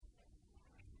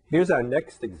Here's our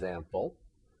next example.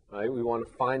 Right? We want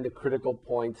to find the critical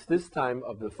points, this time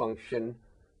of the function,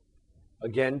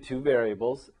 again, two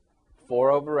variables, 4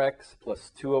 over x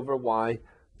plus 2 over y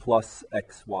plus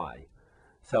xy.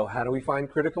 So how do we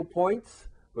find critical points?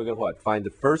 We're going to what? Find the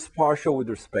first partial with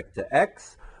respect to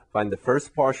x, find the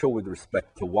first partial with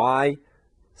respect to y,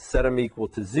 set them equal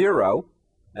to 0,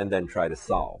 and then try to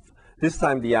solve. This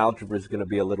time the algebra is going to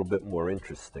be a little bit more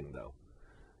interesting, though.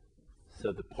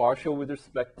 So the partial with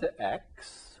respect to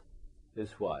x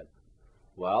is what?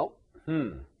 Well,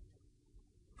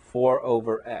 4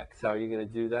 over x. How are you going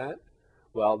to do that?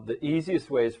 Well, the easiest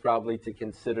way is probably to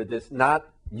consider this,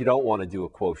 you don't want to do a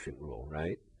quotient rule,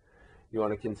 right? You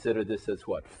want to consider this as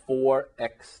what?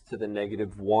 4x to the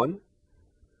negative 1,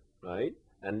 right?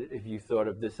 And if you thought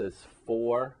of this as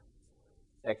 4x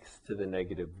to the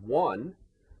negative 1,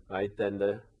 right, then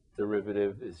the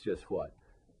derivative is just what?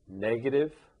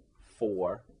 Negative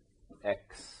 4x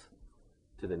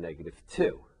to the negative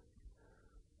 2,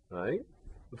 right?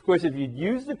 Of course, if you'd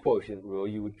use the quotient rule,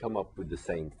 you would come up with the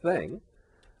same thing,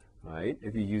 right?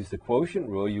 If you use the quotient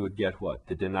rule, you would get what?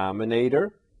 The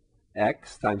denominator,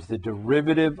 x, times the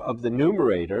derivative of the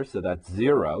numerator, so that's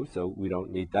 0, so we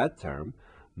don't need that term,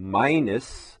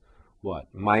 minus what?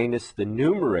 Minus the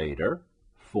numerator,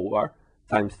 4,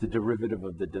 times the derivative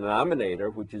of the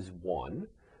denominator, which is 1.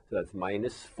 So that's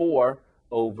minus 4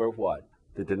 over what?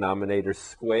 The denominator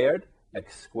squared,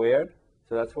 x squared.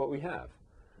 So that's what we have,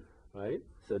 right?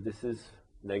 So this is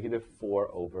negative 4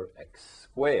 over x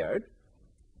squared,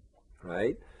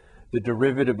 right? The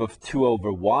derivative of 2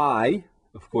 over y,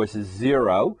 of course, is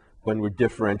 0 when we're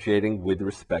differentiating with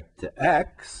respect to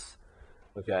x,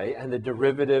 okay? And the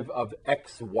derivative of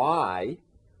xy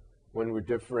when we're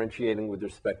differentiating with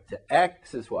respect to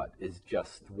x is what? Is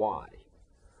just y.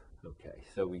 Okay,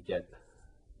 so we get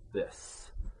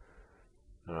this,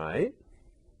 all right?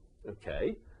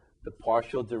 Okay, the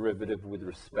partial derivative with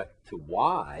respect to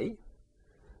y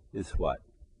is what?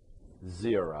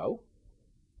 0,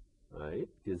 right?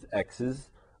 Because x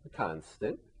is a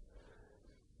constant.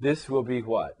 This will be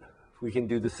what? We can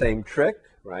do the same trick,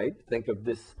 right? Think of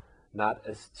this not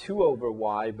as 2 over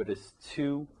y, but as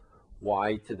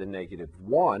 2y to the negative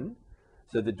 1.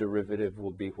 So the derivative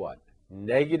will be what?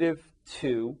 Negative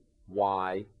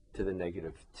 2y to the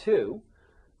negative 2.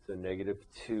 So negative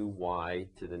 2y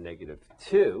to the negative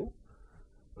 2,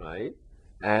 right?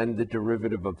 And the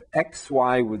derivative of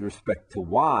xy with respect to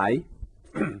y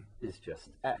is just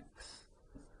x.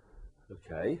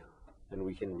 Okay, and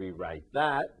we can rewrite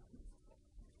that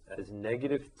as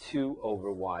negative 2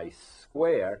 over y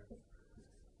squared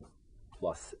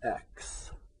plus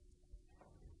x.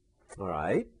 All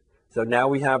right, so now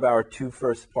we have our two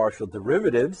first partial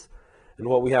derivatives, and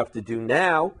what we have to do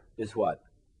now is what?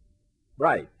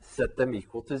 Right, set them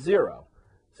equal to 0.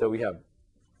 So we have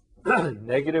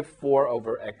negative 4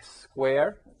 over x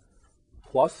squared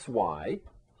plus y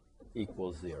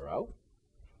equals 0,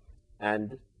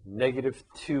 and negative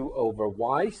 2 over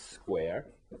y squared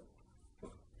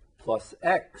plus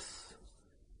x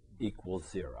equals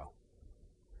 0.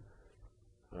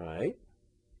 All right.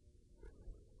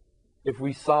 If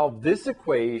we solve this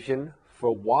equation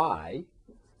for y,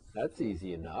 that's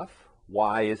easy enough.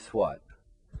 Y is what?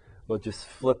 We'll just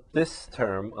flip this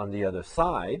term on the other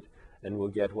side, and we'll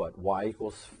get what? Y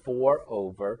equals 4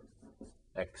 over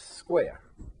x squared.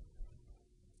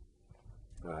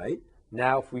 All right.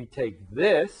 Now, if we take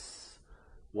this,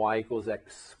 y equals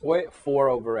x squared, 4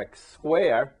 over x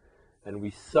squared, and we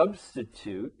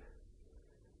substitute,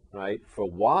 right, for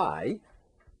y,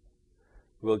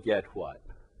 we'll get what?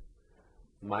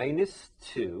 Minus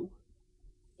 2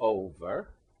 over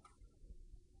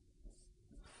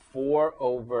 4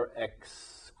 over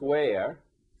x squared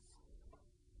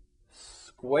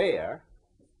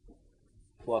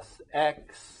plus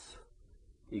x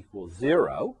equals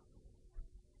 0.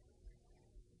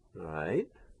 All right,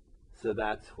 so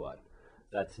that's what?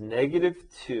 That's negative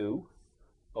 2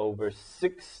 over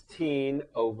 16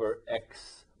 over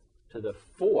x to the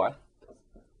 4th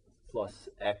plus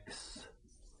x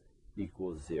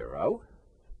equals 0.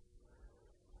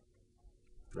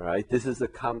 All right, this is a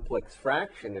complex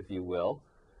fraction, if you will.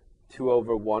 2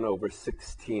 over 1 over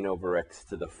 16 over x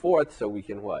to the 4th, so we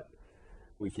can what?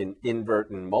 We can invert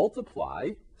and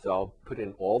multiply. So I'll put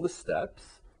in all the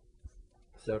steps.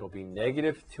 So it'll be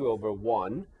negative 2 over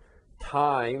 1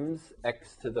 times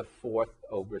x to the 4th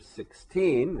over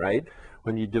 16, right?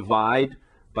 When you divide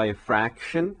by a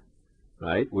fraction,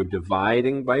 right? We're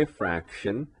dividing by a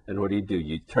fraction, and what do?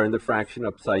 You turn the fraction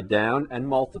upside down and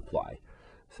multiply.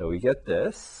 So we get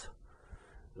this,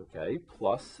 okay,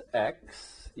 plus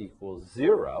x equals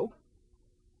 0,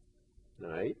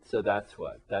 right? So that's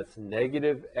what? That's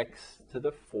negative x to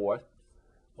the fourth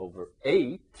over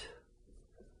 8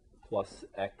 plus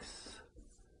x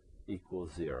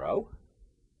equals 0.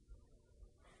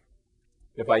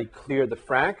 If I clear the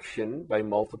fraction by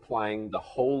multiplying the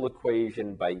whole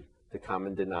equation by the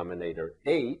common denominator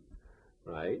 8,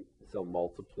 right? So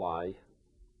multiply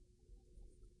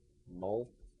both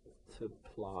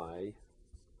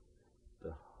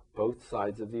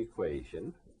sides of the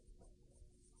equation.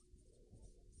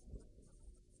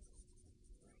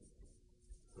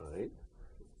 Right?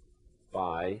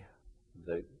 By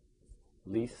the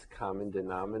least common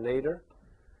denominator,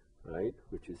 right?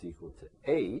 Which is equal to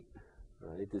 8.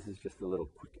 Right? This is just a little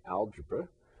quick algebra,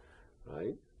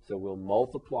 right? So we'll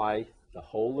multiply the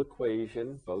whole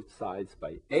equation, both sides,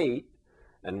 by 8,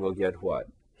 and we'll get what?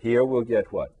 Here we'll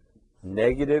get what?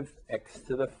 Negative x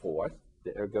to the fourth,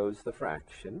 there goes the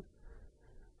fraction,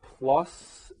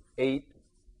 plus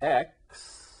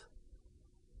 8x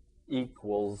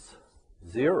equals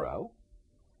 0,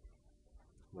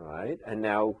 right? And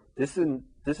now this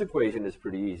equation is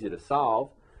pretty easy to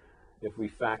solve. If we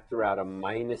factor out a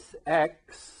minus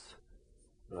x,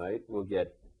 right, we'll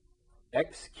get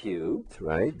x cubed,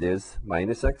 right? There's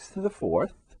minus x to the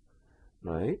fourth,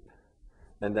 right?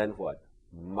 And then what?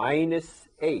 Minus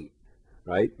 8,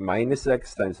 right? Minus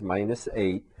x times minus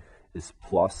 8 is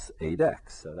plus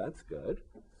 8x. So that's good.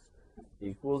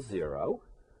 Equals 0.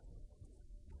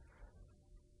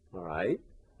 All right.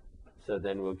 So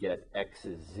then we'll get x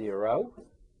is 0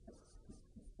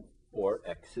 or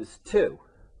x is 2.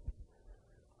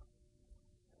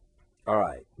 All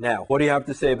right, now what do you have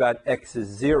to say about x is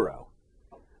 0?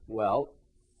 Well,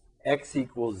 x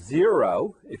equals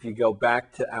 0, if you go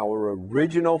back to our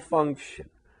original function,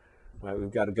 right,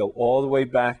 we've got to go all the way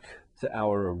back to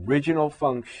our original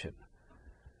function,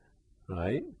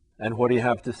 right? And what do you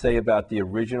have to say about the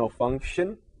original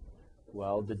function?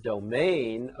 Well, the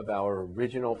domain of our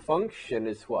original function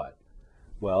is what?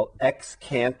 Well, x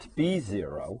can't be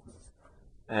 0,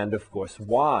 and of course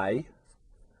y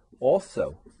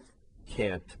also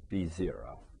can't be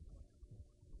 0.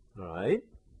 All right?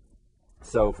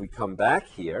 So if we come back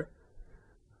here,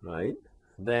 right,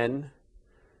 then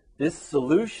this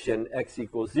solution, x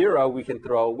equals 0, we can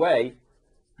throw away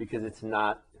because it's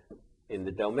not in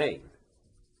the domain.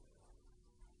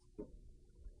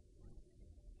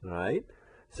 All right?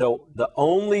 So the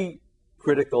only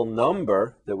critical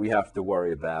number that we have to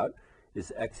worry about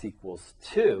is x equals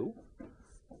 2.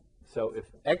 So if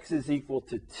x is equal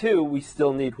to 2, we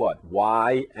still need what?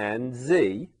 Y and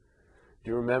z.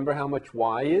 Do you remember how much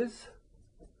y is?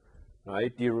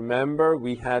 Right? Do you remember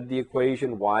we had the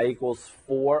equation y equals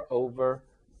 4 over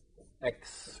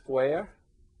x squared?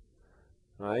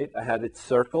 Right? I had it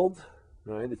circled.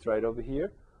 Right? It's right over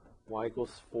here. Y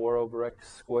equals 4 over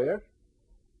x squared.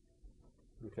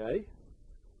 Okay?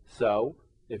 So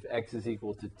if x is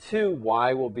equal to 2,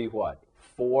 y will be what?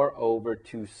 4 over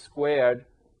 2 squared.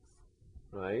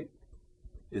 Right,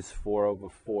 is 4 over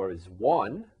 4 is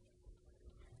 1,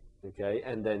 okay,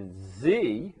 and then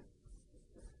z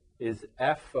is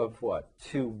f of what?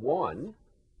 2, 1,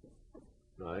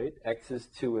 right, x is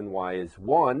 2 and y is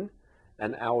 1,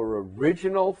 and our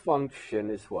original function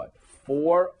is what?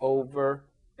 4 over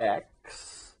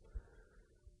x,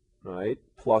 right,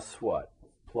 plus what?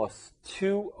 Plus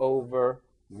 2 over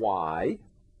y,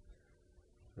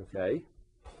 okay,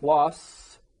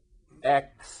 plus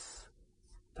x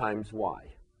times y.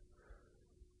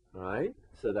 All right?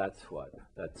 So that's what?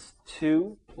 That's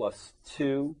 2 plus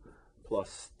 2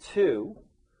 plus 2.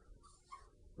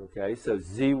 Okay, so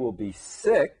z will be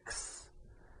 6.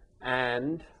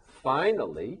 And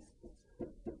finally,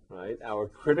 right, our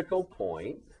critical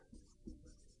point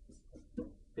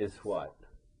is what?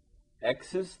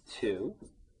 X is 2,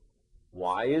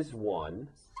 y is 1,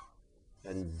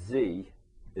 and z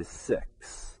is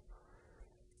 6.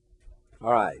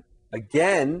 All right.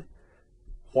 Again,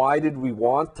 why did we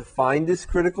want to find this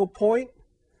critical point?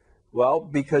 Well,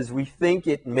 because we think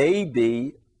it may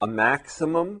be a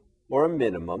maximum or a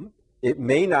minimum. It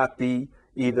may not be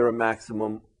either a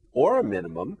maximum or a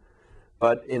minimum,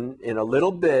 but in a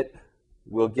little bit,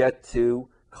 we'll get to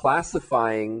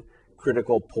classifying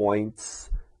critical points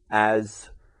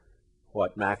as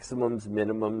what? Maximums,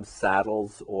 minimums,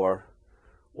 saddles, or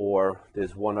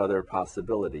there's one other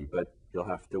possibility, but you'll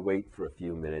have to wait for a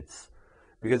few minutes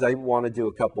because I want to do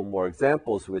a couple more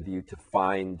examples with you to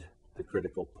find the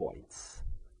critical points.